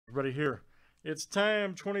Everybody here. It's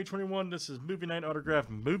time, 2021. This is Movie Night Autograph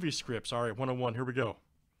Movie Scripts. All right, 101. Here we go.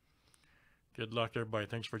 Good luck, everybody.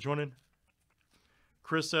 Thanks for joining.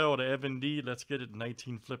 Chris L to Evan D. Let's get it.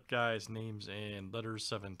 19 flip guys, names and letters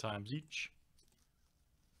 7 times each.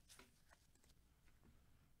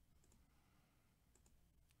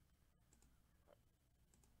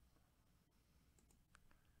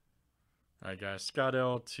 All right, guys. Scott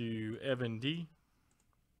L to Evan D.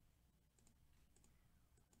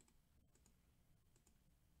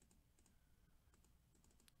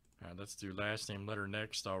 All right, let's do last name, letter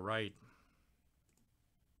next. All right.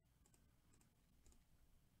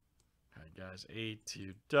 All right, guys. A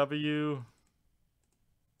to W.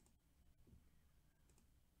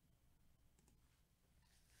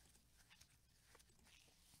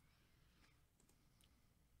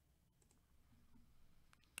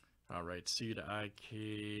 All right, C to I,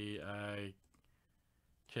 K,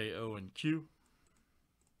 O, and Q.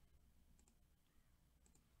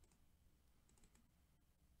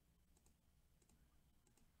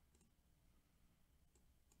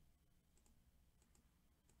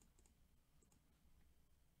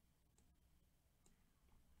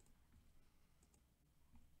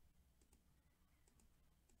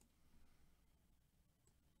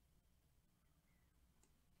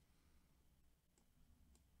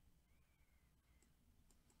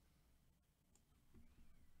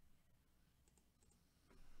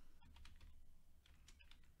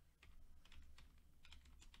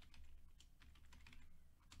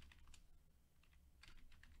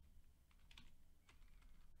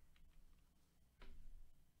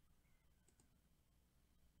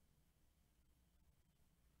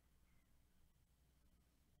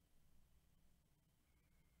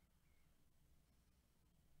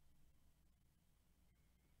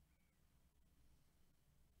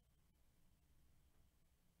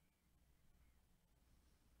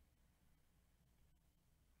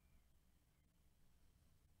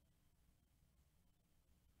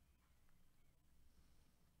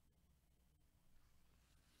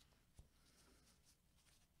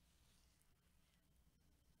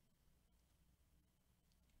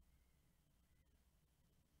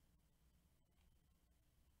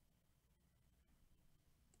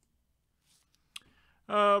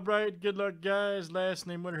 All right, good luck, guys. Last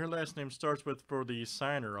name, what her last name starts with for the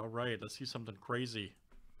signer. All right, let's see something crazy.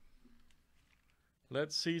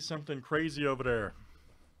 Let's see something crazy over there.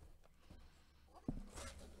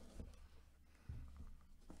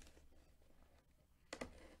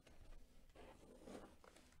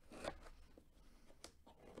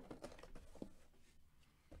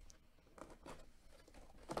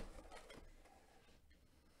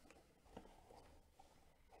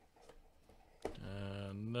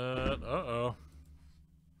 Uh-oh.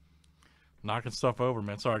 Knocking stuff over,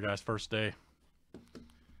 man. Sorry, guys. First day.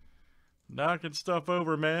 Knocking stuff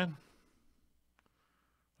over, man.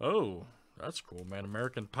 Oh, that's cool, man.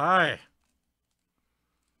 American Pie.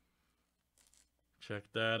 Check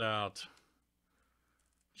that out.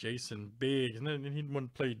 Jason Biggs. And then he one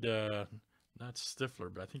played, not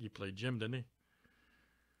Stifler, but I think he played Jim, didn't he?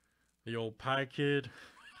 The old Pie Kid.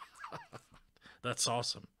 That's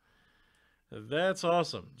awesome. That's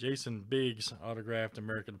awesome. Jason Biggs autographed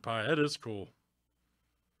American Pie. That is cool.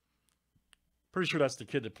 Pretty sure that's the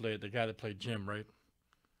kid that played, the guy that played Jim, right?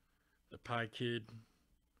 The Pie Kid.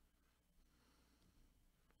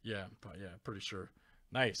 Yeah, pretty sure.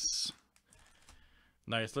 Nice.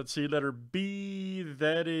 Nice. Let's see, letter B.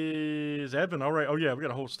 That is Evan. All right. Oh, yeah, we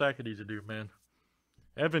got a whole stack of these to do, man.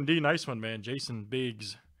 Evan D, nice one, man. Jason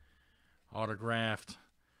Biggs autographed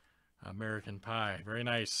American Pie. Very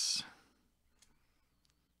nice.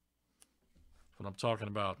 What I'm talking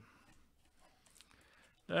about.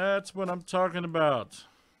 That's what I'm talking about.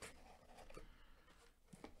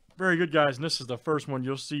 Very good, guys. And this is the first one.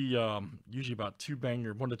 You'll see usually about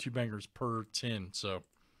 1 to 2 bangers per 10. So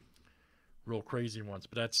real crazy ones.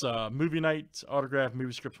 But that's Movie Night Autograph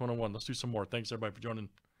Movie Scripts 101. Let's do some more. Thanks, everybody, for joining.